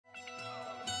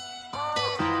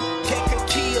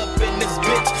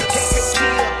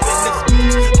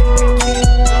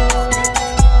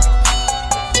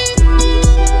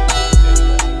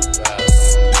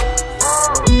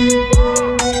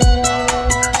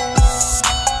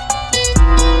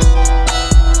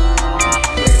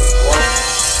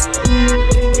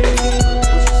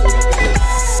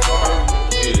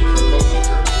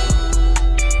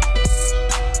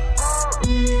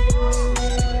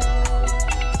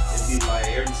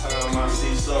time I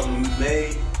see something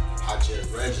made, I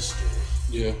just register it.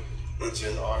 Yeah. It's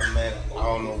just automatic. I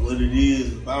don't know what it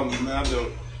is about me, man. I've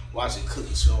been watching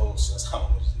cooking shows since I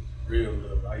was real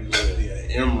little. I used to be an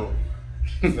Emerald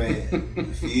fan.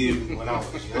 You feel me? When I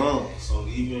was young. So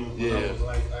even when I was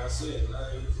like I said,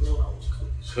 9 years old, I was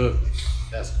cooking.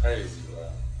 That's crazy, bro.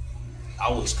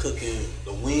 I was cooking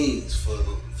the wings for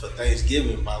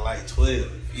Thanksgiving by like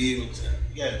 12. You feel me?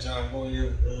 Yeah, John, go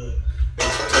here. Make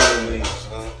some turtle wings,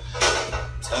 son.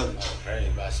 Tell me.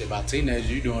 Crazy. By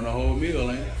teenager, you doing the whole meal,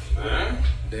 ain't you?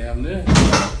 Damn near.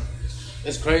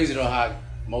 It's crazy though how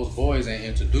most boys ain't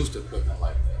introduced to cooking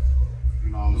like that.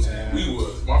 You know what I'm saying? We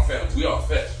was, my family, we all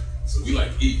fat, so we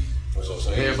like to eat. So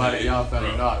everybody in y'all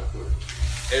family know how to cook.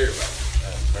 Everybody.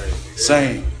 That's crazy.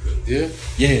 Same. Yeah?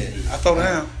 Yeah. I throw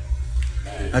down.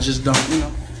 Man. I just don't, you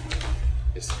know.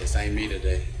 This ain't me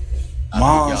today. I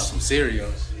Mom's y'all some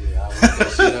cereals. Yeah, I want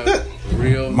that shit up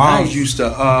real Moms nice. used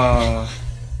to,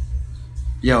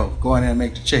 yo, go in there and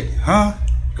make the chicken. Huh?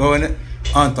 Go in there,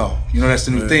 unthaw. You know, that's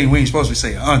the new thing. We ain't supposed to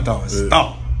say unthaw. It's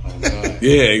thaw. Oh, God.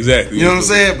 Yeah, exactly. You know what I'm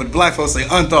saying? But black folks say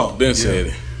unthaw. Ben said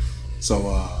it.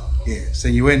 So, yeah,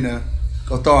 send you in there,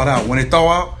 go thaw it out. When it thaw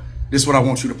out, this is what I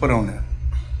want you to put on there.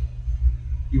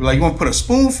 You be like, you want to put a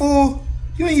spoonful?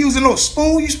 You ain't using no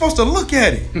spoon. You supposed to look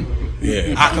at it.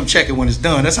 Yeah. I come check it when it's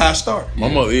done. That's how I start. My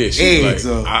mother, yeah, she Eggs,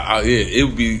 like, it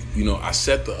would be, you know, I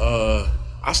set the,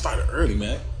 I started early,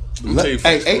 man. Let me tell you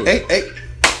first story. Hey.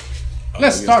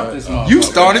 Let's start this motherfucker. You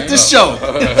started the show.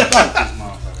 Start this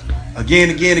motherfucker,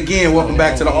 man. Again. Welcome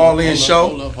back to the All In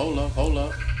Show. Hold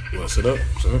up. What's it up,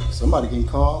 sir? Somebody can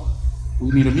call.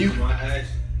 We need a mute. My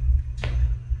action.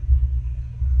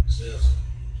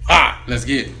 Let's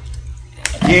get it.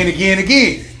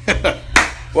 Again.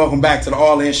 Welcome back to the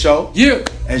All In Show. Yeah.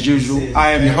 As usual,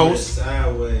 I am your host.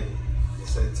 Sideways.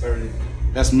 It's eternity.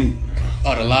 That's me.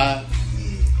 Oh, the live.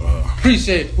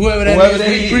 Appreciate whoever that is.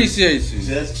 We appreciate you.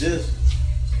 Just.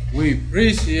 We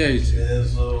appreciate you.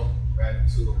 There's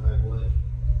gratitude, like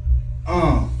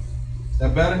what?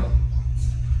 That better?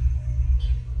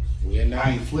 We in there.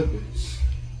 I ain't flipping.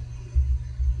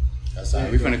 That's all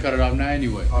right. We finna cut it off now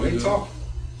anyway. Oh, they talking.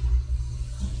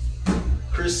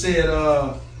 Chris said,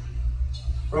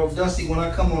 bro, Dusty, when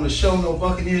I come on the show, no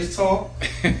Buccaneers talk.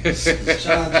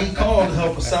 John D called to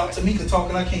help us out. Tamika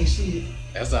talking, I can't see it.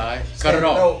 That's all right. Cut it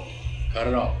off. Cut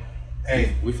it off.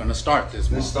 Hey, we finna start this.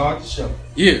 Let's start the show.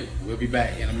 Yeah, we'll be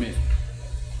back in a minute.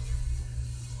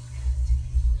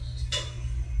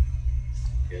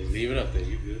 Okay, leave it up there.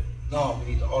 You good? No,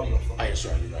 we need the audio for Oh, that's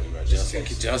right. You're right. Just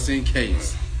in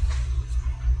case.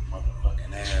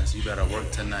 Motherfucking ass. You better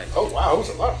work tonight. Oh, wow. It was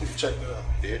a lot of people checking it out.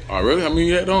 Yeah. Oh, really? How many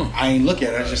you had on? I ain't look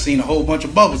at it. I just seen a whole bunch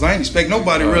of bubbles. I ain't expect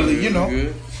nobody really, you know.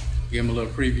 Good. Give him a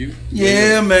little preview.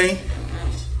 Yeah, man.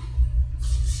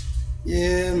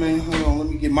 Yeah, man. Hold on. Let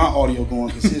me get my audio going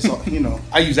because it's, you know,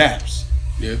 I use apps.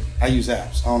 Yeah. I use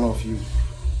apps. I don't know if you.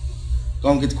 Go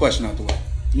and get the question out the way.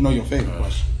 You know your favorite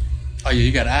question. Oh, yeah.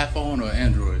 You got an iPhone or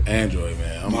Android? Android,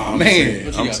 man. I'm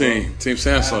Team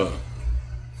Samsung.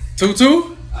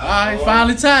 2-2? All right,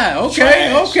 finally tied.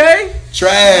 Okay.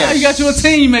 Trash. Now you got you a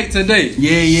teammate today.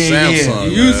 Yeah.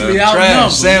 Samsung, You usually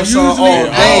outnumbered. Samsung all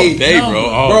day.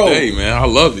 All day, man. I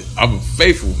love it. I'm a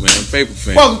faithful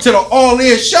fan. Welcome to the All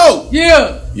In Show.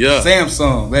 Yeah.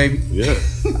 Samsung, baby. Yeah.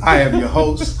 I am your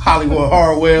host, Hollywood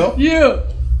Harwell. Yeah.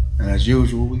 And as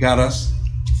usual, we got us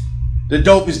the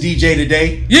dopest DJ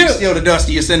today. Yeah. Still the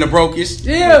dustiest and the brokest.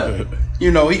 Yeah.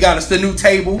 You know, he got us the new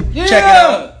table. Yeah. Check it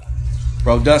out.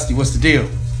 Bro, Dusty, what's the deal?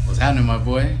 What's happening, my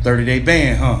boy? 30-day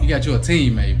ban, huh? You got you a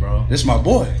teammate, bro. This my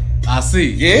boy. I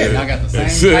see. Yeah. Y'all got the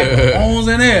same type of phones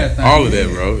and everything. All of that,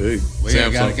 bro. Hey, We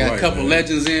got a couple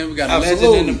legends in. We got a Absolutely.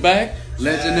 legend in the back,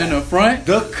 legend in the front.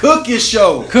 The cooking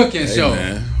show. Cooking show.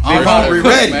 Man. I'm about to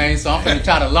cook, ready. man, so I'm finna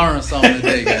try to learn something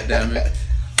today, goddammit.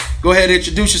 Go ahead and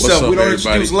introduce yourself. What's up, We don't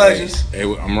everybody? introduce legends. Hey,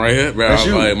 I'm right here, bro. That's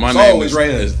you. My It's name always right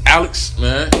here. is Alex,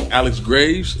 man. Alex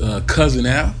Graves, cousin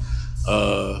Al,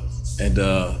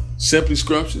 and Simply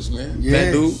Scrumptious, man. Yeah.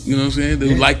 That dude, you know what I'm saying?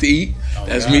 Dude like to eat.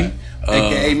 That's God. me.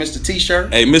 AKA Mr.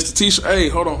 T-shirt. Hey, Mr. T-shirt. Hey,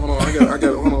 hold on. I got.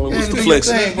 Hold on. What's Yeah, the do flex?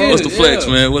 your thing, bro. What's the flex,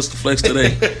 Yeah. man? What's the flex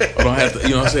today? I don't have to. You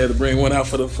know what I'm saying? To bring one out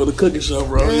for the cooking show,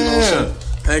 bro. You know what I'm saying?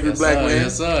 Hangry Yes, black sir. man.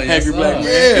 Yes, sir. Yes, Hangry sir. black man.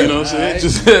 Yeah. You know what I'm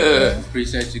saying? Alright. Just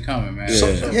Appreciate you coming, man.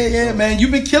 Yeah, man.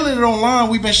 You've been killing it online.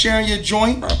 We've been sharing your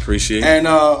joint. I appreciate it. And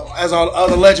as our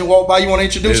other legend walk by, you want to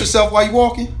introduce yourself while you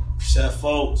walking? Chef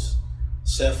Folks.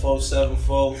 Chef Folks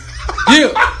 74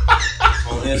 Yeah.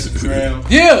 on Instagram.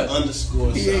 Yeah.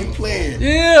 _ He ain't playing.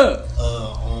 Yeah.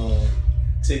 On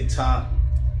TikTok.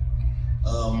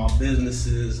 My business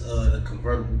is the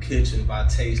Convertible Kitchen by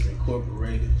Taste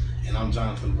Incorporated, and I'm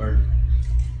Jonathan Burton.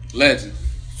 Legend.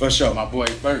 For sure. My boy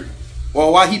Bert.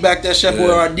 Well, while he back there, Chef Boy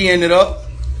RDing it up,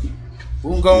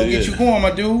 we're going to get you going,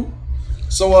 my dude.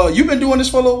 So, you've been doing this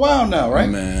for a little while now, right?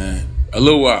 Man, a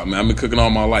little while, man. I've been cooking all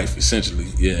my life, essentially.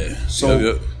 Yeah.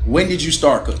 So, when did you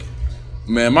start cooking?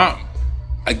 Man,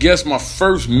 I guess my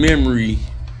first memory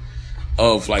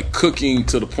of like cooking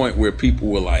to the point where people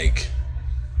were like,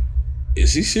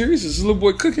 "Is he serious? Is this little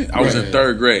boy cooking?" I was in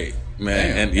 3rd grade,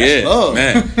 man. Damn, and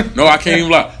man. No, I can't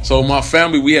even lie. So my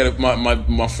family, we had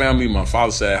my family. My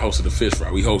father said hosted a fish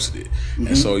fry. We hosted it,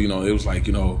 and so it was like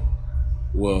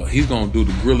well, he's gonna do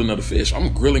the grilling of the fish.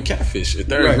 I'm grilling catfish in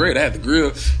 3rd grade. I had to grill.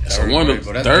 And so one of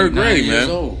 3rd grade,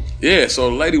 man. Yeah.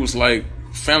 So the lady was like,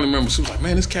 family member, she was like,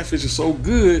 "Man, this catfish is so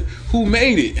good. Who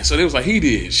made it?" And so they was like, "He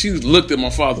did." She looked at my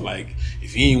father like,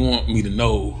 "If you ain't want me to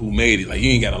know who made it, like you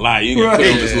ain't gotta lie. You ain't gotta put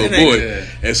it on this little boy."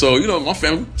 And so my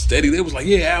family steady. They was like,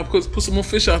 "Yeah, Al, put some more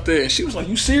fish out there." And she was like,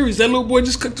 "You serious? That little boy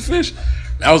just cooked the fish?"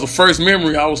 That was the first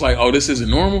memory. I was like, "Oh, this isn't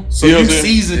normal." So you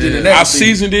seasoned it and everything. I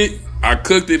seasoned it. I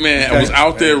cooked it, man. Okay. I was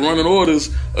out there running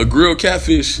orders of grilled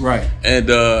catfish, right?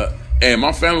 And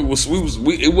my family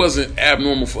it wasn't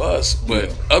abnormal for us,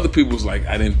 but other people was like,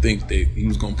 I didn't think that he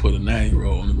was gonna put a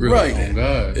 9-year-old on the grill. Right. Oh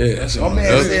God. Yeah. So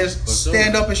man says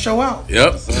stand up and show out.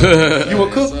 Yep. You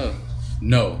a cook?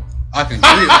 No. I can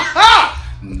grill.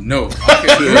 No. I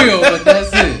can grill, but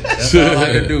that's it. That's all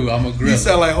I can do. I'm a griller. You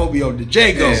sound like Hobie on the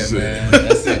Jago. Yeah, man.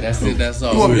 That's it. That's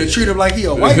all. You want me to treat him like he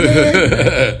a white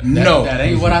man? No. That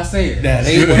ain't what I said. That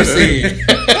ain't what I said.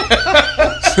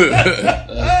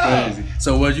 That's crazy.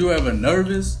 So was you ever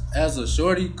nervous as a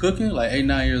shorty cooking? Like 8,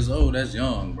 9 years old? That's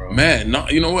young, bro. Man, no,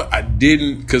 you know what? I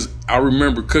didn't, because I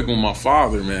remember cooking with my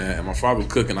father, man. And my father was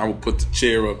cooking. I would put the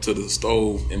chair up to the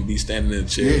stove and be standing in the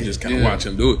chair and just kind of watch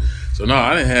him do it. So no,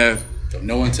 I didn't have...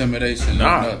 No intimidation.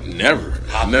 Nah, never.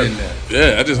 Hopped in there.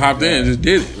 Yeah, I just hopped in and just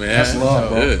did it, man. That's love,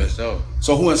 bro. Yeah. For sure.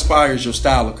 So who inspires your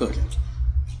style of cooking?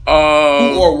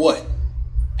 Who Who or what?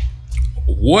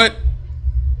 What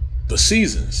the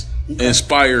seasons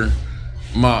inspire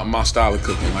my style of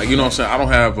cooking. Like, you know what I'm saying? I don't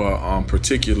have a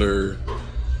particular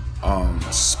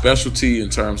specialty in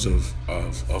terms of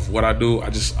what I do.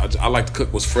 I like to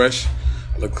cook what's fresh.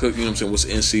 I like to cook, you know what I'm saying, what's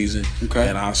in season. Okay.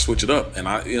 And I switch it up. And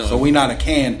So we not a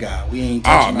canned guy. We ain't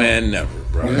man, never,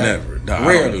 bro. Okay. Never. Nah,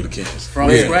 I don't do the cans.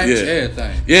 From scratch,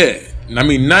 everything. Yeah. I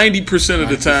mean, 90% of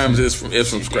the times it's from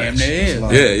scratch.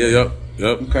 Yep.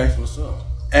 Okay. What's up?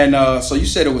 And so you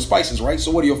said it was spices, right?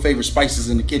 So what are your favorite spices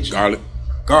in the kitchen? Garlic.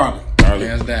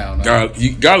 Hands down.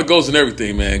 Garlic goes in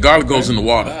everything, man. Garlic goes in the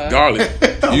water. Garlic.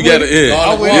 You gotta,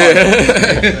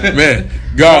 man.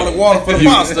 Garlic water for the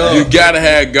pasta. You gotta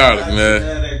have garlic,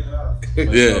 man.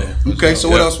 Yeah. Okay, so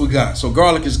what else we got? So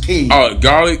garlic is king. Oh,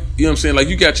 garlic, you know what I'm saying? Like,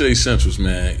 you got your essentials,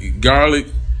 man. Garlic,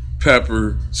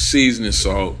 pepper, seasoning,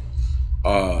 salt,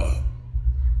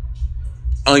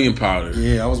 onion powder.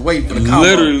 Yeah, I was waiting for the combo.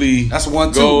 Literally that's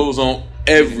one goes on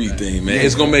everything, man.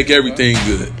 It's gonna make everything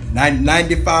good.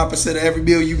 95% of every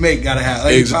meal you make gotta have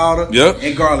onion powder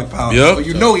and garlic powder. So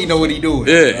you know he know what he doing.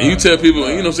 Yeah, and you tell people, you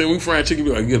know what I'm saying, when frying chicken,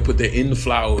 you gotta put that in the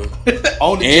flour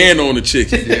on the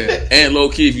chicken. Yeah. And low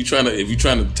key, if you trying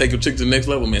to take your chicken to the next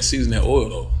level, man, season that oil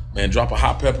though. Man, drop a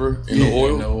hot pepper in the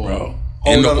oil, bro.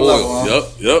 In the oil.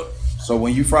 Level, Yep. So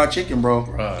when you fry chicken, bro.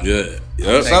 Yeah.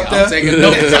 I'm taking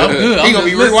notes. I'm good. He gonna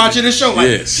be rewatching the show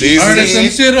like season some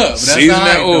shit up. Season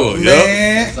that oil.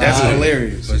 Man, that's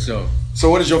hilarious. For sure. So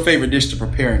what is your favorite dish to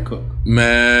prepare and cook?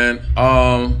 Man,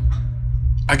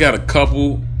 I got a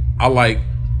couple. I like,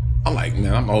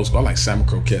 man, I'm old school. I like salmon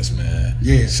croquettes, man.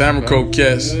 Yeah. Salmon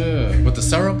croquettes. Yeah. With the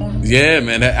syrup on it? Yeah,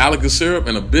 man. That alligator syrup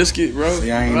and a biscuit, bro.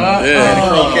 See, I ain't no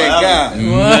croquette guy.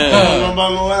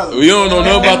 Man. We don't know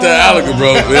nothing about that alligator,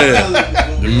 bro.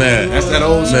 Yeah. Man. That's that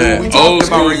old school. Man. Old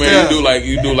school, man.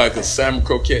 You do like a salmon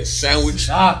croquette sandwich,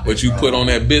 but you put on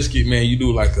that biscuit, man. You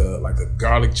do like a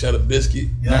garlic cheddar biscuit.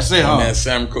 That's it, huh? And that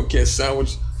salmon croquette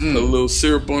sandwich. Put a little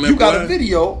syrup on that. You got a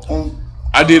video on.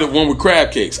 I did one with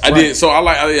crab cakes. I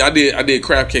did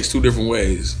crab cakes 2 different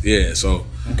ways. Yeah, so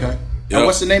okay. And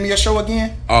what's the name of your show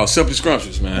again? Simply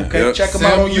Scrumptious, man. Okay, check them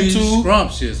out on YouTube.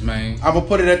 Scrumptious, man. I'm gonna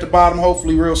put it at the bottom,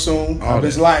 hopefully real soon. I've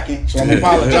been lacking, so I'm gonna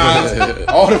apologize.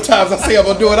 All the times I say I'm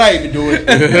gonna do it, I ain't even do it.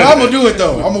 But I'm gonna do it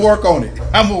though. I'm gonna work on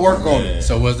it.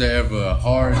 So was there ever a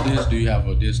hard dish? Do you have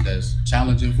a dish that's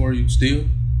challenging for you still?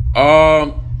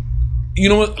 You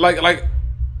know what? Like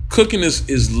cooking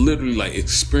is literally like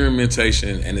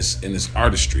experimentation and it's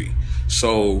artistry.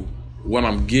 So what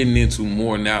I'm getting into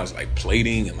more now is like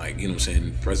plating and like, you know what I'm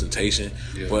saying, presentation.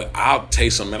 Yeah. But I'll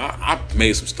taste something, and I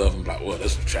made some stuff and be like, well,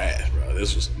 this was trash, bro.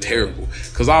 This was terrible.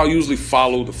 Because I'll usually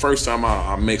follow the first time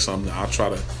I make something, I'll try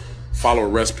to follow a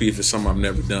recipe. If it's something I've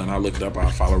never done, I look it up.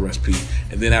 I follow a recipe,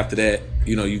 and then after that,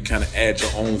 you know, you kind of add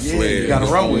your own flair,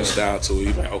 your own style to it.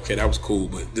 You're like, okay, that was cool,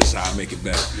 but this is how I make it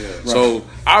better. Yeah. So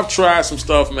I've tried some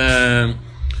stuff, man.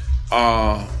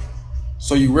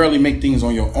 So you rarely make things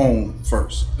on your own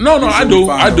first? No, I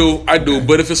do.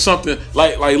 But if it's something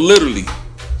like literally,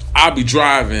 I'll be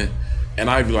driving and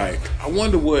I'd be like, I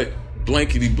wonder what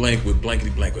blankety blank would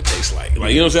taste like.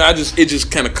 Like, you know what I'm saying? It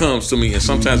just kind of comes to me, and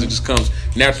sometimes it just comes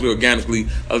naturally, organically.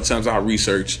 Other times I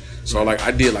research. So like I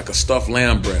did like a stuffed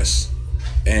lamb breast,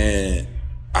 and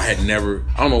I don't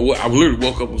know what, I literally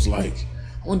woke up and was like,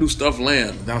 I want to do stuffed lamb.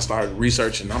 And then I started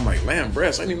researching. I'm like, lamb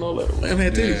breast? I didn't even know that lamb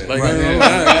had titties. Like,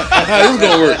 how this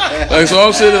gonna work? Like, so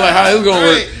I'm sitting like, how this gonna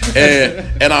work?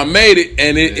 And I made it,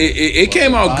 and it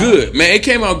came out good, man. It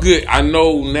came out good. I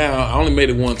know now. I only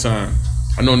made it one time.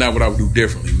 I know now what I would do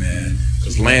differently, man.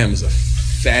 Because lamb is a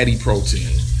fatty protein.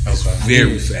 It's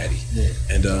very fatty.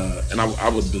 Yeah. And I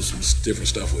would do some different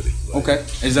stuff with it. Like,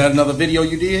 okay. Is that another video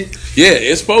you did? Yeah,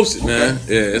 it's posted, man.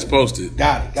 Yeah, it's posted.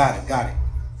 Got it.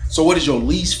 So what is your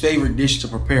least favorite dish to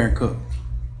prepare and cook?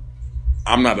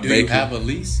 I'm not a baker. Do you have a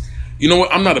least? You know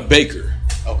what? I'm not a baker.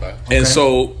 Okay. And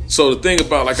so the thing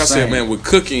about, like I said, man, with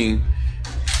cooking,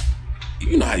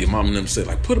 you know how your mom and them said,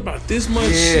 like, put about this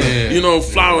much, you know,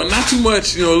 flour, not too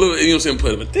much, you know, a little, you know what I'm saying,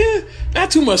 put it, but not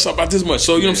too much, about this much.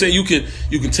 So, you know what I'm saying,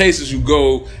 you can taste as you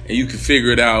go, and you can figure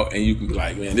it out, and you can be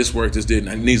like, man, this worked, this didn't,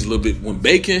 it needs a little bit. When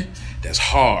baking, that's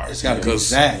hard. It's got to be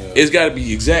exact. It's got to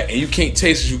be exact, and you can't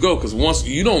taste as you go, because once,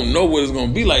 you don't know what it's going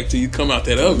to be like till you come out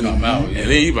that oven. And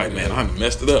then you like, man, I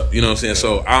messed it up, you know what I'm saying?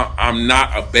 So I'm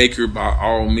not a baker by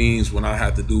all means. When I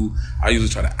have to do, I usually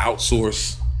try to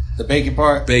outsource the baking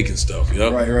part? Baking stuff,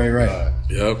 yep. Right.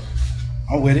 Yep.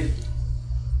 I'm with it.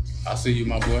 I see you,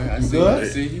 my boy. I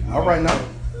see you. All right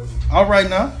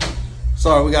now.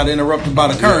 Sorry, we got interrupted by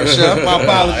the current chef. My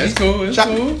apologies. It's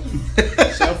cool.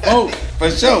 Chef Folk. For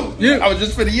sure. Yeah. I was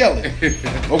just finna yell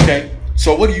it. Okay.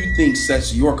 So what do you think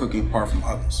sets your cooking apart from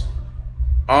others?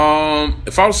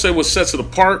 If I would say what sets it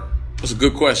apart, that's a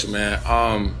good question,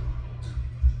 man.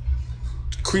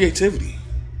 Creativity.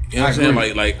 You know what I'm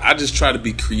saying? Like I just try to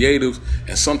be creative,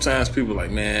 and sometimes people are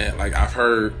like, man, like I've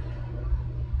heard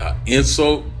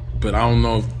insult, but I don't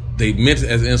know if they meant it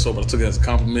as an insult, but I took it as a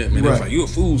compliment. Man, it's like, you a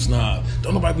food snob.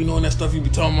 Don't nobody be knowing that stuff you be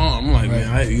talking about. I'm like,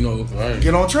 man,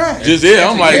 get on track.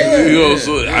 I'm like, you know,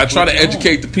 so I try to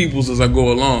educate the peoples as I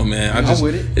go along, man. I'm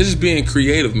with it. It's just being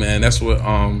creative, man. That's what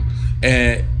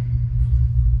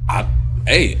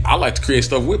and I like to create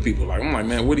stuff with people. Like, I'm like,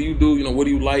 man, what do you do? You know, what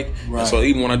do you like? Right. And so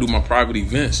even when I do my private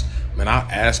events, man, I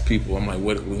ask people, I'm like,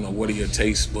 what are your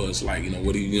taste buds like? You know,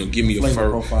 what do you give me your flavor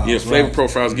profiles? Yeah, flavor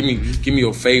profiles. Give me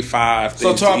your fave 5 things.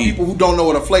 So to our people who don't know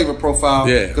what a flavor profile,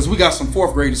 because we got some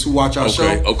 4th graders who watch our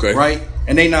show, right?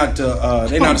 And they not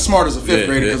as smart as a 5th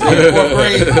grader because they're in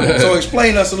 4th grade. So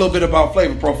explain us a little bit about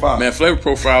flavor profiles. Man, flavor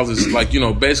profiles is like, you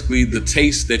know, basically the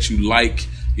taste that you like,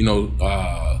 you know,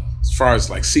 as far as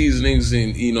like seasonings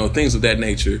and, you know, things of that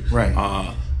nature. Right.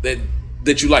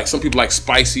 That you like. Some people like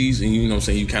spices, and you know what I'm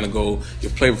saying, you kind of go,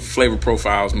 your flavor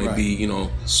profiles may be, you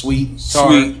know, sweet,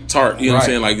 tart, you know what I'm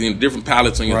saying, like, you know, different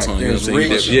palates on your tongue, you know what I'm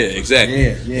saying? Rich. Yeah, exactly.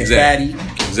 Yeah, fatty.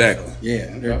 Exactly.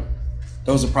 Yeah.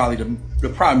 Those are probably the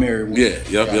primary ones.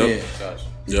 Yep.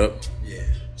 Yeah.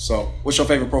 So, what's your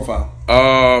favorite profile?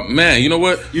 Man, you know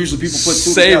what? Usually people put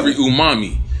two savory together.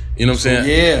 Umami. You know what I'm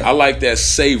saying? Yeah. I like that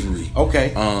savory.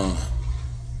 Okay.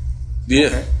 Yeah.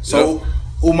 Okay. So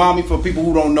umami, for people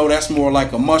who don't know, that's more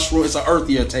like a mushroom. It's an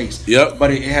earthier taste. Yep.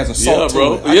 But it has a salt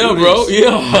to it. Yeah,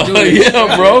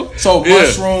 bro. So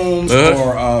mushrooms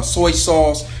or soy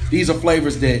sauce, these are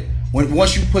flavors that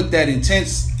once you put that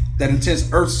intense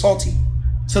earth salty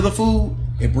to the food,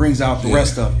 it brings out the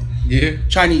rest of it. Yeah.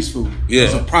 Chinese food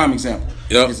is a prime example.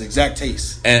 Yep. It's exact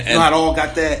taste. And not all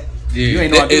got that. Yeah. You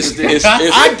ain't know I do this.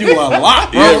 I do a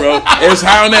lot, bro. Yeah, bro. It's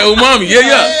high on that umami.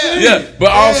 Yeah.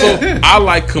 But also, I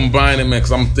like combining, man,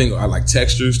 because I'm thinking I like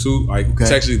textures too. Like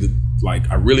textures,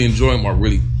 I really enjoy them or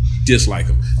really dislike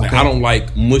them. Like I don't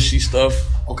like mushy stuff.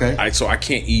 Okay. So I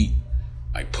can't eat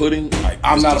like pudding. Like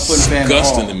I'm not a pudding fan at all.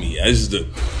 Disgusting to me. It's just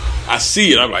I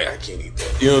see it. I'm like, I can't eat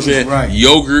that. You know what I'm saying? Right.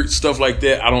 Yogurt, stuff like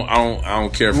that. I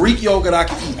don't care for. Greek yogurt I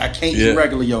can eat. I can't eat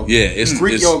regular yogurt. Yeah,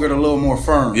 Greek yogurt a little more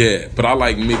firm. Yeah, but I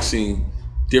like mixing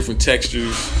different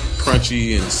textures,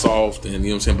 crunchy and soft, and you know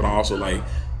what I'm saying. But I also like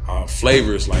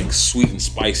flavors like sweet and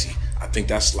spicy. I think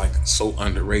that's like so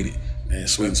underrated, man.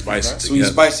 Sweet and spicy. Sweet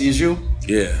and spicy is you?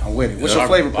 Yeah. I'm with it. What's your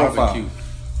flavor profile?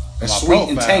 That's sweet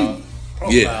and tangy.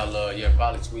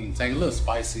 Probably sweet and tangy. A little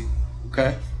spicy.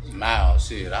 Okay. Mild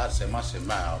shit. I'd say my shit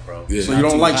mild, bro. Yeah. So you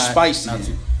don't like spicy?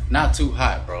 not too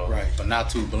hot, bro. Right. But not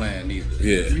too bland either.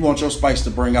 Yeah. You want your spice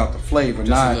to bring out the flavor,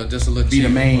 not just a little be the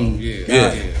chicken, main. bro. Yeah.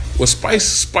 Yeah. Yeah. Well,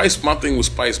 spice. My thing with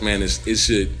spice, man, is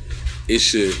it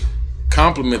should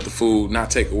complement the food, not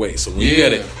take away. So when you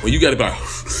gotta be like,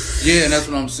 Yeah, and that's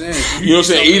what I'm saying. you know what I'm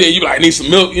saying? Eat it. You be like, I need some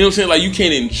milk. You know what I'm saying? Like you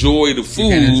can't enjoy the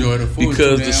food.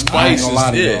 Because the spice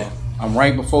is there. I'm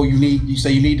right before you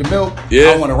say you need the milk.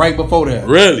 Yeah. I want it right before that.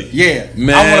 Really? Yeah.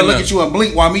 Man, I want to look at you and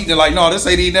blink while I'm eating it like, no, this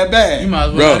ain't even that bad. You might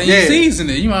as well not even season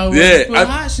it. You might as well put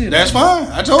hot shit. That's fine.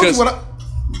 I told you what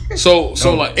I... So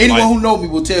like anyone who know me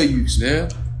will tell you. Yeah.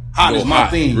 Hot is my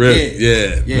thing. Really?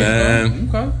 Yeah, man.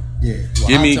 Okay. Yeah. Well,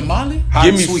 give me tamale? Hot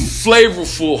give and me sweet.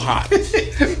 flavorful hot.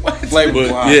 Flavorful But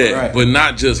hot, yeah, right. but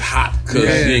not just hot because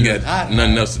Yeah, you ain't got hot.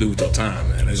 nothing else to do with your time,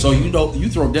 man. So you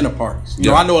throw dinner parties. You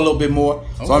know, Yeah. I know a little bit more,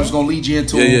 so I'm just gonna lead you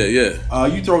into it. Yeah.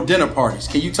 You throw dinner parties.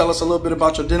 Can you tell us a little bit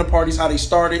about your dinner parties, how they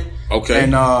started? Okay.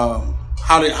 And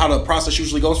how the process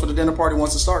usually goes for the dinner party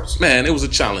once it starts? Man, it was a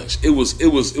challenge. It was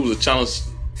a challenge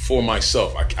for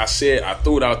myself. I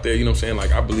threw it out there, you know what I'm saying?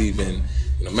 Like I believe in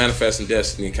manifesting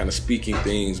destiny and kind of speaking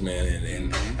things, man.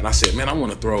 And I said, man, I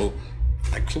want to throw.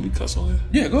 Like, can we cuss on here?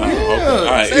 Yeah, go ahead. Okay. All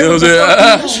right, you know what I'm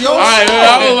saying? All right, man,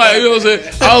 I was like, you know what I'm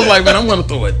saying? I was like, man, I'm gonna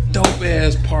throw a dope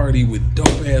ass party with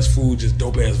dope ass food, just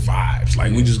dope ass vibes.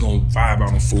 Like we just gonna vibe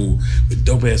out on food with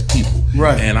dope ass people.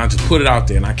 Right. And I just put it out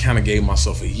there, and I kind of gave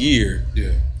myself a year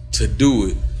to do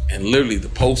it. And literally, the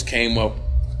post came up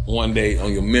one day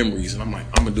on your memories, and I'm like,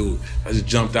 I'm gonna do it. I just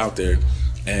jumped out there,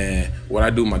 and what I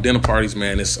do my dinner parties,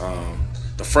 man, is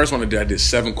the first one I did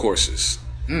 7 courses.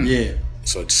 Yeah.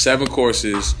 So it's 7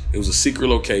 courses. It was a secret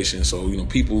location. So,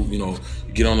 people, you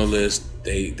get on the list,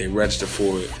 they register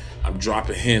for it. I'm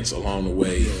dropping hints along the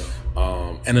way.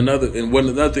 And another thing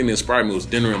that inspired me was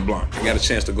Dinner en Blanc. I got a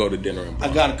chance to go to Dinner en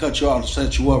Blanc. I gotta cut you off and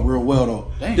set you up real well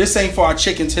though. Dang. This ain't for our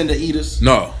chicken tender eaters.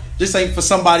 No. This ain't for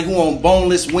somebody who want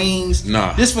boneless wings.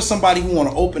 Nah. This for somebody who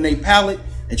want to open their palate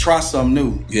and try something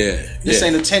new. Yeah. This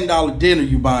ain't a $10 dinner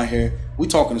you buying here. We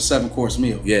talking a 7-course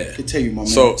meal. Yeah. I can tell you, my man.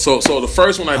 So the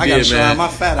first one I gotta did, shine man. my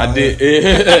fat out I did.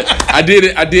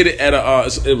 I did it at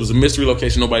it was a mystery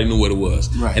location. Nobody knew what it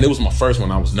was. Right. And it was my first one.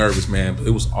 I was nervous, man. But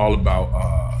it was all about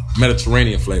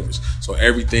Mediterranean flavors. So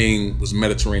everything was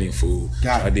Mediterranean food.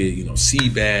 Got it. I did, sea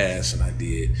bass, and I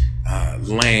did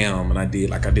lamb, and I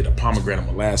did a pomegranate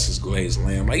molasses glazed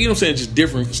lamb. Like, you know what I'm saying? Just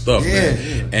different stuff, man.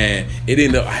 Yeah. And it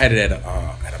ended up, I had it at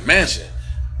a mansion,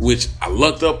 which I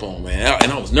lucked up on, man.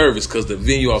 And I was nervous because the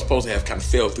venue I was supposed to have kind of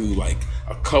fell through like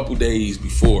a couple days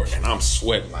before, and I'm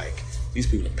sweating like these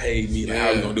people have paid me. Like, how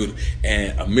are we gonna do it?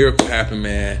 And a miracle happened,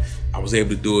 man. I was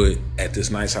able to do it at this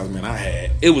nice house,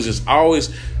 man. It was just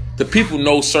always, the people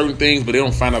know certain things, but they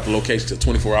don't find out the location till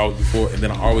 24 hours before, and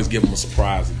then I always give them a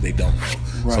surprise if they don't know.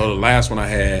 Right. So the last one I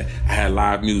had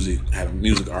live music. I had a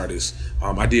music artist.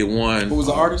 I did one. Who was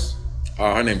the artist?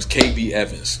 Her name's KB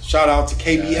Evans. Shout out to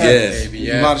KB Evans. KB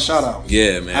You got a shout out.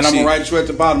 Yeah, man. And I'm gonna write you at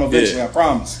the bottom eventually. Yeah. I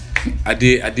promise. I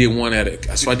did one at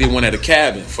a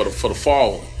cabin for the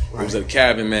fall one. Right. It was at a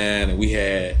cabin, man, and we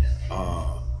had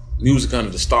music under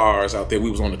the stars out there.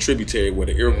 We was on the tributary where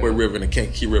the Iroquois River and the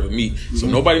Kankakee River meet. So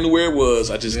nobody knew where it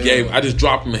was. I just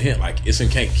dropped them a hint, like it's in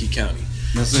Kankakee County.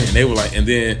 That's it. And they were like, and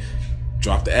then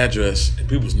dropped the address, and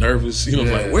people was nervous.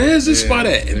 Like, where is this spot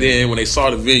at? And then when they saw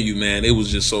the venue, man, it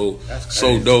was just so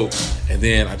dope. And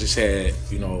then I just had,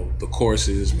 the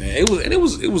courses, man. It was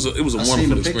a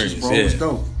wonderful experience. Bro. It was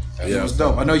dope. Yeah. It was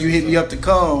dope. I know you hit me up to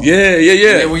come. Yeah.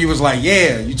 And then when you was like,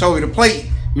 you told me to plate.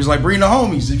 He was like, bring the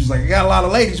homies. He was like, I got a lot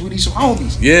of ladies. We need some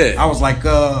homies. Yeah. I was like,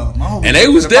 my homies. And they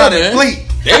was there, man. Plate.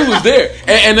 They was there.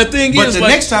 And the thing but is, the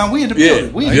like, next time we in the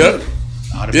building. We in the building.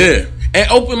 Yeah.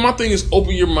 And my thing is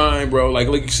open your mind, bro. Like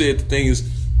you said, the thing is,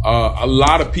 a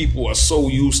lot of people are so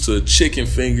used to chicken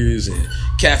fingers and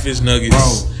catfish nuggets,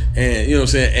 bro. And you know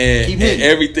what I'm saying, and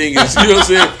everything is, you know what I'm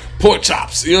saying, pork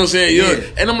chops. You know what I'm saying? Yeah.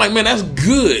 And I'm like, man, that's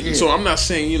good. Yeah. So I'm not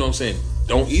saying, you know what I'm saying,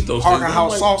 don't eat those Parker things.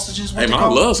 House sausages. Hey man, I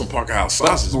love some Parker House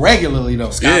sausages regularly though.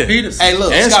 Scott Peterson. Hey,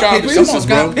 look, and Scott Peterson,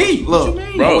 bro. Look,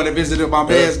 I went and visited my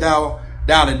man's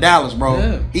down in Dallas, bro.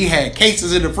 Yeah. He had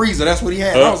cases in the freezer. That's what he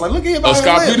had. I was like, look at him.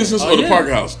 Scott Peterson's or the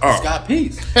Parker House? Scott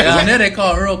Peterson. Down there they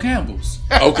call Earl Campbell's.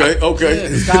 Okay.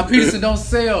 Yeah, Scott Peterson don't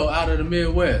sell out of the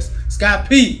Midwest. Scott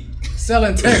Pete sell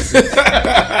in Texas.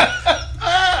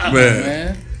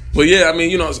 Man. But yeah, I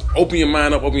mean, open your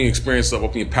mind up, open your experience up,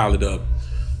 open your palate up,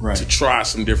 right, to try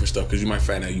some different stuff, because you might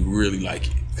find out you really like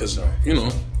it. Because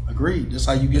agreed. That's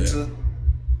how you get to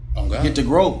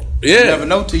grow. Yeah, you never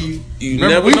know till you. You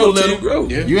never know till you grow.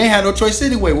 Yeah. You ain't had no choice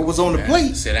anyway. What was on the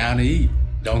plate? Sit down and eat.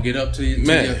 Don't get up to you.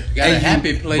 Man, you got a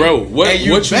happy plate, bro. What you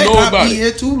know about be it?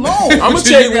 here too long. I'm gonna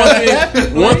tell you one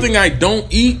thing. One thing I don't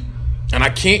eat and I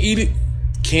can't eat it,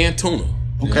 canned tuna.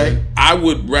 Okay. I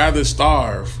would rather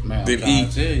starve than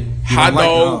eat hot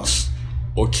dogs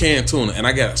or canned tuna. And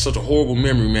I got such a horrible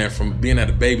memory, man, from being at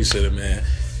a babysitter, man.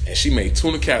 And she made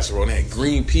tuna casserole and had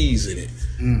green peas in it.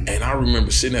 And I remember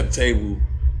sitting at the table,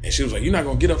 and she was like, "You're not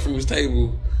gonna get up from this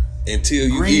table until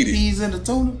you eat it." Green peas in the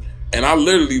tuna. And I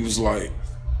literally was like,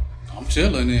 I'm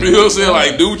chilling. you know what I'm saying?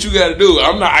 Like, do what you got to do.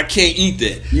 I can't eat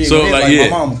that. Yeah, so like my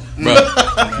mama. bro,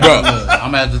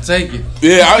 I'm gonna have to take it.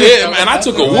 Yeah, man. I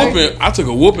took a whooping. I took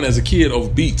a whooping as a kid over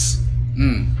beets.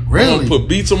 Really? I put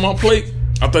beets on my plate.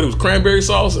 I thought it was cranberry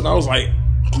sauce, and I was like,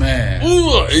 man,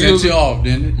 set you off,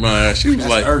 didn't it? Man, she was That's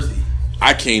like, earthy.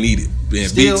 I can't eat it. Man,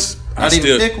 Still? beets.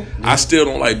 I still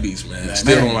don't like beets, man. I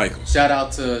still don't like them. Shout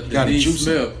out to Denise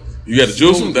Smith. You got to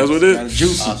juice them? That's what it is? Got to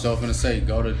juice I was gonna say,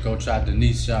 go try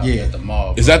Denise shop Yeah. at the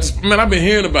mall. Is that the, man? I've been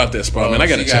hearing about that spot, Bro, man. I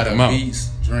got to check them out. Beets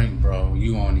drink, bro.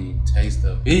 You won't even taste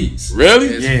the beets. Really?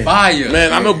 It's fire,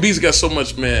 man. I know beets got so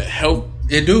much, man, health.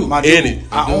 It do. My in dude, it.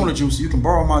 I own a juicer. You can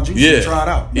borrow my juicer Yeah. and try it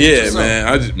out. Yeah,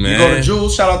 man. You go to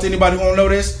Jules. Shout out to anybody who don't know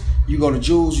this. You go to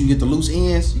Jules. You get the loose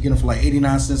ends. You get them for like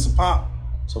 89 cents a pop.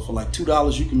 So for like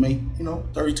 $2, you can make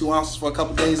 32 ounces for a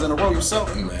couple days in a row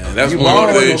yourself. Man, that's you one borrow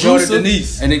of a the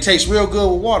juicer, and it tastes real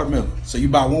good with watermelon. So you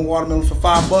buy one watermelon for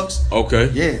 $5. Okay.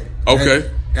 Yeah. Okay.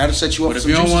 That'll set you up But for if some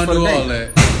you don't juices want for to the do day. all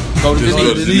that, Go to Just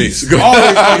go to Denise. Denise.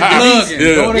 Always go to Denise.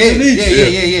 Yeah. Go to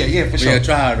Denise. Yeah, for sure. Yeah,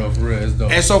 try it though, for real. It's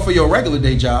dope. And so for your regular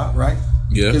day job, right?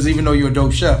 Yeah. Because even though you're a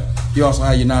dope chef, you also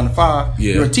have your 9 to 5.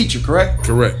 Yeah. You're a teacher, correct?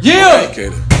 Correct. Yeah.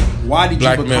 Educated. Why did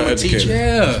Black you male become a educator. teacher?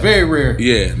 Yeah. It's very rare.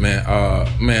 Yeah, man.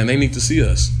 Man, they need to see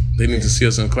us. They need to see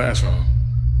us in the classroom.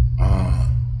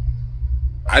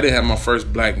 I didn't have my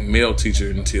first black male teacher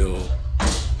until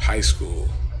high school,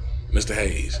 Mr.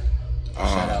 Hayes.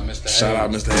 Shout out Mr. Hayes. Shout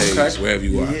out Mr. Hayes, Okay. wherever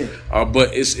you are. Yeah.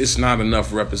 But it's not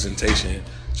enough representation,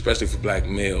 especially for black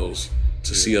males,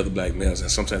 to see other black males, and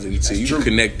sometimes they need to see you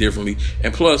connect differently.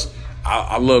 And plus,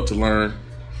 I love to learn.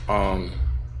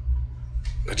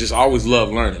 I just always love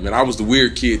learning. Man, I was the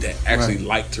weird kid that actually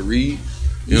liked to read.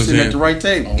 You know what I'm Sitting saying? at the right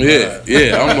table.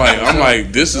 Yeah. I'm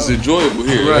like, this is enjoyable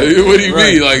here. Right. Like, what do you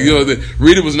Right. mean? Like,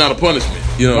 reading was not a punishment.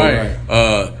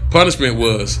 Right. Punishment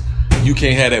was you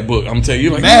can't have that book. I'm telling you,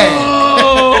 like, Man.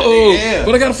 no, Yeah.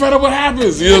 but I gotta find out what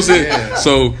happens. You know what I'm saying? Yeah.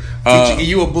 So, Teacher give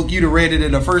you a book, you'd have read it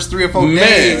in the first 3 or 4 man,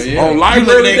 days. on You library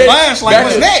looking at day, class like, back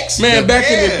what's in- next? Man, back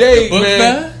in the Yeah. day, Book man.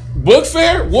 fair? Book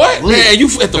fair? What? Man, you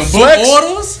at the Book flex?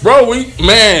 orders? Bro,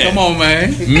 man. Come on,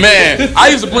 man. Man, I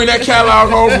used to bring that catalog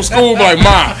home from school, like,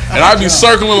 Mom, and I'd be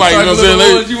circling, like, you know what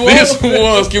I'm saying? These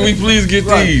ones, can we please get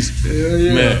these?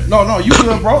 Man. No, you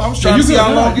good, bro. I was trying to see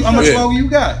how much Yeah. longer you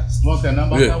got. Smoke that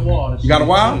number that water. You got a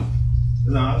while?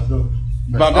 Nah, it's dope.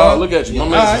 About Oh, done? look at you. My All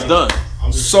man is right. done.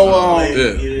 I'm just So, trying to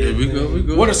yeah. get Yeah, in, we man. good. We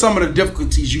good. What are some of the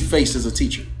difficulties you faced as a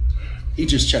teacher? He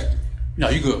just checked it. No,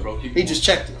 you good, bro. Keep He just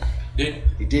checked it. did.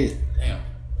 He did. Damn.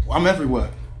 Well, I'm everywhere.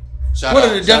 Shout What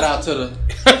are the out to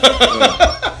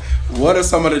the. What are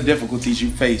some of the difficulties you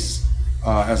face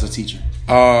as a teacher?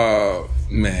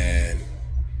 Man,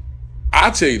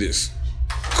 I'll tell you this.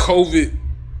 COVID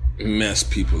messed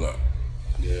people up.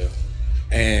 Yeah.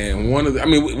 And one of the, I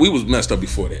mean, we was messed up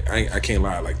before that. I can't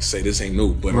lie, like to say this ain't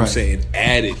new, but I'm Right. saying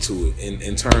added to it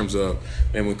in terms of,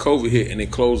 man, when COVID hit and they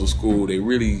closed the school,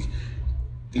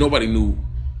 nobody knew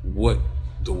what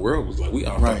the world was like. We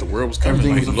all Right. thought the world was coming.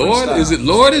 Everything Like, was a Lord, freestyle. is it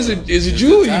Lord? Is it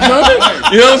you? You coming?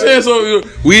 You know what I'm saying? So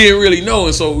we didn't really know,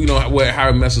 and so how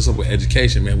it messes us up with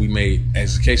education, man. We made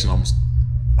education almost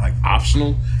like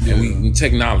optional, and we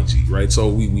technology, right? So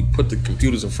we put the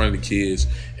computers in front of the kids,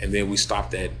 and then we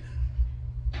stopped that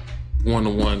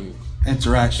one-to-one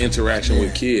interaction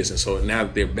with kids. And so now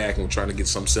that they're back and we're trying to get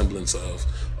some semblance of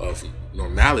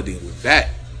normality, and with that,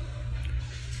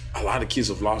 a lot of kids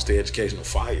have lost their educational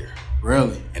fire.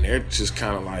 Really? And they're just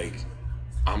kind of like,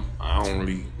 I'm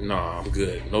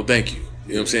good. No, thank you.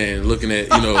 You know what I'm saying? Looking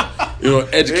at,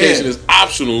 education is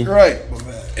optional. Right.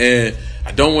 And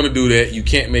I don't want to do that. You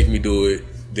can't make me do it.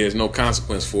 There's no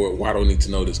consequence for it. Why do I need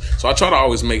to know this? So I try to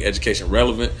always make education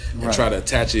relevant and try to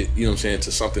attach it, you know what I'm saying,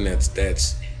 to something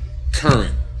that's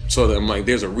current. So that I'm like,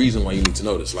 there's a reason why you need to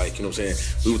know this. Like, you know what I'm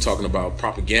saying? We were talking about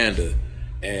propaganda,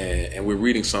 and we're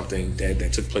reading something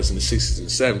that took place in the 60s and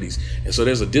the 70s. And so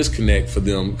there's a disconnect for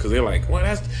them because they're like, well,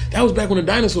 that was back when the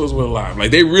dinosaurs were alive.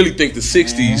 Like, they really think the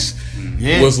 60s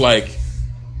was like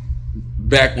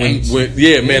back when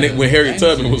Harriet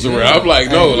Tubman was around. I'm like,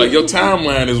 no, like your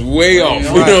timeline is way off. You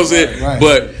know what I'm saying? Right.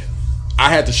 But I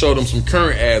had to show them some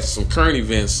current ads, some current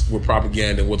events with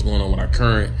propaganda and what's going on with our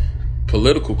current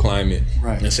political climate,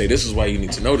 and say this is why you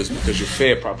need to know this, because you're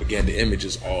fed propaganda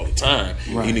images all the time.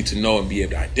 You need to know and be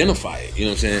able to identify it. You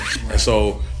know what I'm saying? And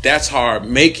so that's hard.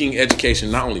 Making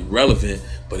education not only relevant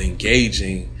but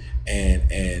engaging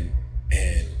and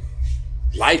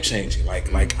life changing.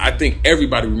 Like I think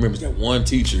everybody remembers that one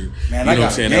teacher. Man, you know what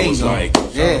I'm saying? That was like,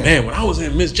 man, when I was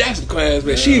in Miss Jackson class,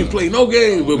 man, she didn't play no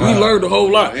games, but we learned a whole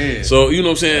lot. So you know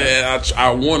what I'm saying?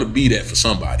 I want to be that for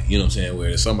somebody. You know what I'm saying?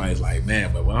 Where somebody's like,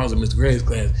 man, but when I was in Mr. Gray's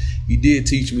class, he did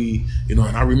teach me. You know,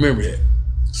 and I remember that.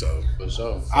 So for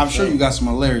sure. I'm sure you got some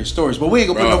hilarious stories, but we ain't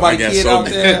gonna put nobody kid out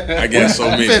there. I got so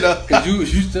many. You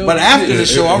still. But after the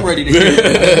show, I'm ready to hear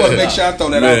it. I want to make sure I throw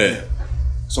that out there.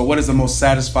 So, what is the most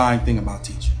satisfying thing about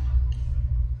teaching?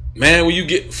 Man, when you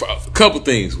get a couple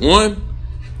things. One,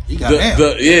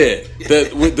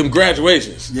 with them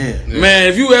graduations. Yeah. Man,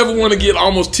 if you ever want to get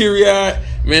almost teary eyed,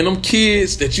 man, them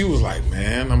kids that you was like,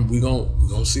 man, we gonna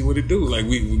see what it do. Like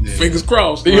we fingers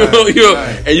crossed, you know.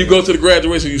 And you go to the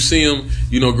graduation, you see them,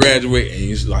 graduate, and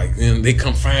you like, then they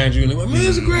come find you and they're like, man,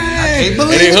 it's great, and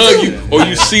they hug you, or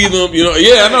you see them,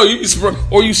 I know you be surprised,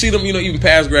 or you see them, even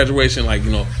past graduation, like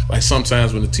like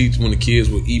sometimes when the kids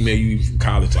will email you from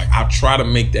college, like I try to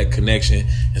make that connection,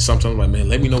 and sometimes I'm like, man,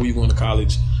 let me know when you're going to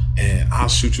college. And I'll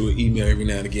shoot you an email every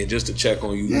now and again just to check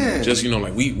on you. Yeah. Just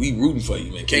like we rooting for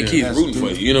you, man. Kankakee is rooting for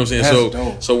you. You know what I'm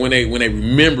saying? So when they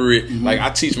remember it, like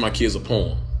I teach my kids a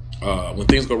poem. When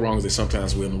things go wrong, they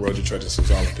sometimes will. In the road to church, it's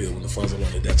all uphill. When the funds are low,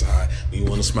 the debts are high. When you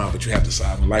want to smile, but you have to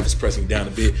sigh. When life is pressing down a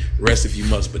bit, rest if you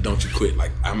must, but don't you quit. Like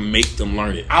I make them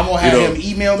learn it. I'm gonna have him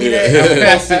email me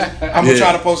that. I'm gonna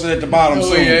try to post it at the bottom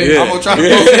soon. I'm gonna try to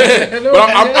post it. But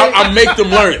I make them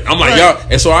learn it. I'm like, y'all,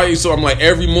 and so I'm like,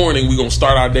 every morning we gonna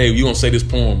start our day. You gonna say this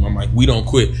poem. I'm like, we don't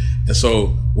quit. And so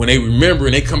when they remember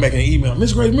and they come back and email,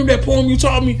 Miss Grace, remember that poem you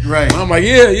taught me? Right. I'm like,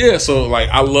 yeah. So like,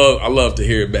 I love to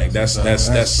hear it back. That's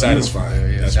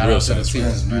satisfying. That's real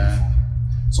satisfying, man.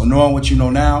 So knowing what you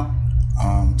know now,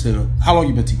 how long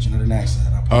you been teaching at the next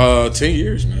side? 10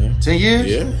 years, man. 10 years?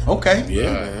 Yeah. Okay.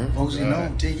 Yeah, man. Folks,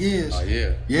 10 years. Oh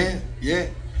yeah. Yeah.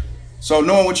 So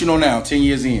knowing what you know now, 10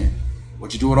 years in,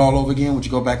 would you do it all over again? Would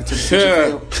you go back into the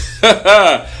teaching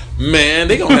field? Man,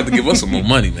 they gonna have to give us some more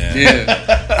money, man.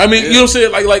 Yeah. I mean, you know what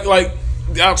I'm saying? Like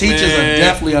teachers are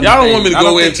definitely y'all don't want me to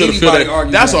go into the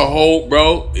field. That's that. A whole,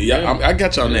 bro. I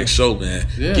got y'all next show, man.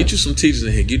 Yeah. Get you some teachers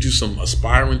in here. Get you some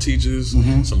aspiring teachers,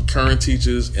 some current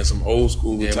teachers, and some old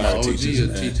school retired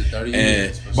teachers. Teacher 30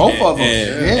 years. Both of them.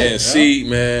 And see,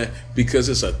 man, because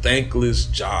it's a thankless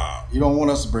job. You don't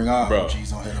want us to bring our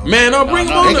OGs on here. Man, I'll bring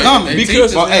them on there.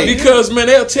 Because man,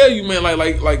 they'll tell you, man, like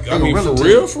I mean,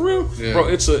 for real, yeah. Bro,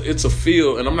 it's a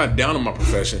field, and I'm not down in my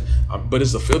profession, but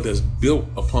it's a field that's built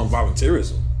upon volunteerism.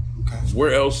 Okay.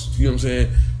 Where else, you know what I'm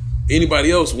saying?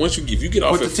 Anybody else, if you get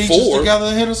off at 4, teachers together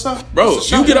and hit us up, bro,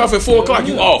 you get off at 4 o'clock,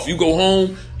 you off, you go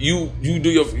home, you do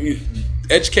your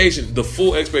education. The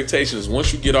full expectation is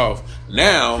once you get off,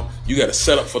 now you got to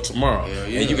set up for tomorrow,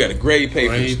 and you got to grade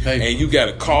papers, and you got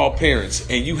to call parents,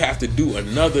 and you have to do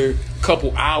another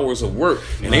couple hours of work,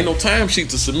 and ain't no timesheet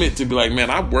to submit to be like,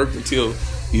 man, I worked until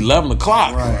 11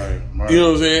 o'clock. Right. You know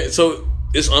what I'm saying? So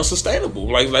it's unsustainable.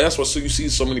 Like that's why you see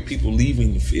so many people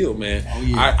leaving the field, man. Oh,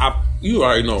 yeah. You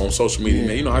already know on social media,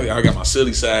 man. You know, I got my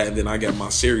silly side and then I got my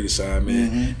serious side,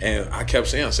 man. And I kept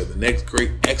saying, I said the next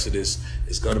great exodus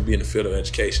is going to be in the field of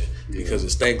education because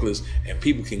it's thankless and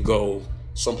people can go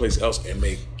someplace else and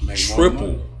make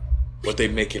triple what they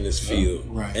make in this field.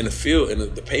 Right. And the field and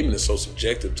the payment is so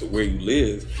subjective to where you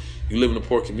live. You live in a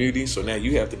poor community, so now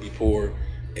you have to be poor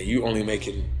and you only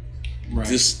making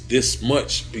this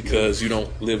much because you don't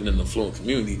live in an affluent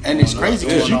community. And it's crazy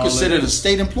because you considered a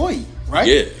state employee, right?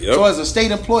 Yeah. Yep. So as a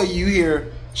state employee, you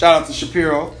hear, shout out to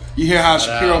Shapiro, you hear how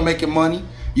Shapiro making money,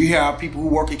 you hear how people who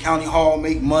work at County Hall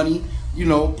make money, you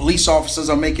know, police officers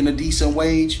are making a decent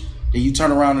wage, then you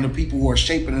turn around and the people who are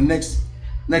shaping the next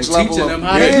level teaching them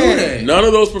how to do that. None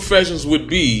of those professions would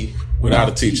be without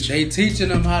a teacher. They teaching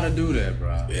them how to do that,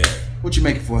 bro. Yeah. What you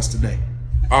making for us today?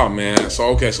 Oh man,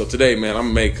 so today, man, I'm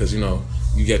gonna make because you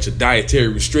got your dietary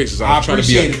restrictions. I'm trying to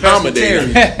be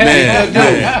accommodating,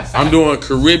 man. I'm doing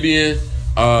Caribbean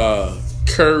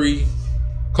curry,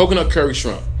 coconut curry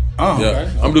shrimp. Oh, yeah.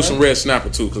 Okay. I'm doing some red snapper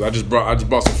too because I just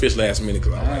bought some fish last minute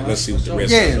because I'm like, let's see what the red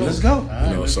snapper. Yeah, let's go.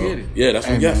 That's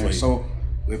what we got for you. So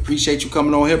we appreciate you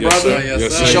coming on here, yes, brother. Sir.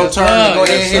 Yes, sir. It's your turn to go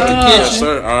ahead and hit the kitchen. Yes,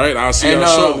 sir. All right, I'll see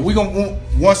y'all soon. We gonna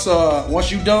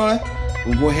once you done.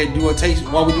 We'll go ahead and do a taste.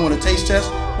 While we're doing a taste test,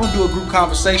 we'll do a group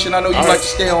conversation. I know you like to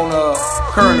stay on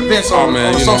current events on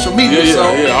social media.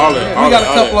 All that. We got a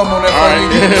couple of them on there for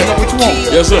you. You know what you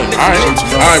want. Yes, sir. All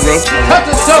right, bro. Cut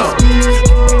the show.